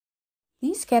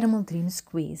These caramel dream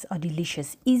squares are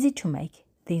delicious, easy to make.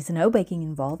 There's no baking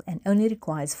involved and only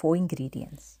requires 4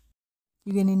 ingredients.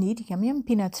 You're going to need yum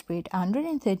peanut spread,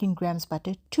 113 grams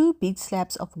butter, 2 big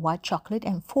slabs of white chocolate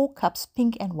and 4 cups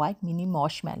pink and white mini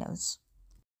marshmallows.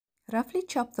 Roughly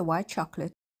chop the white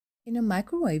chocolate. In a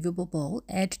microwavable bowl,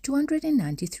 add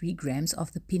 293 grams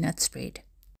of the peanut spread.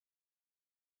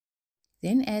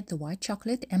 Then add the white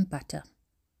chocolate and butter.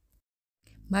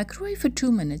 Microwave for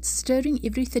 2 minutes, stirring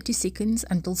every 30 seconds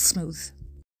until smooth.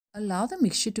 Allow the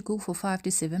mixture to cook for 5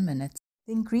 to 7 minutes.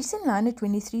 Then grease and line a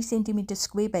 23 cm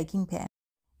square baking pan.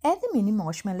 Add the mini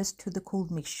marshmallows to the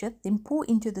cooled mixture, then pour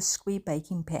into the square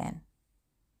baking pan.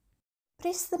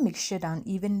 Press the mixture down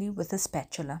evenly with a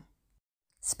spatula.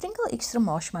 Sprinkle extra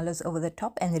marshmallows over the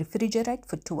top and refrigerate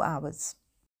for 2 hours.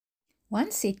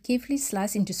 Once set, carefully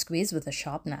slice into squares with a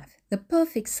sharp knife. The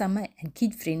perfect summer and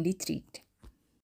kid-friendly treat.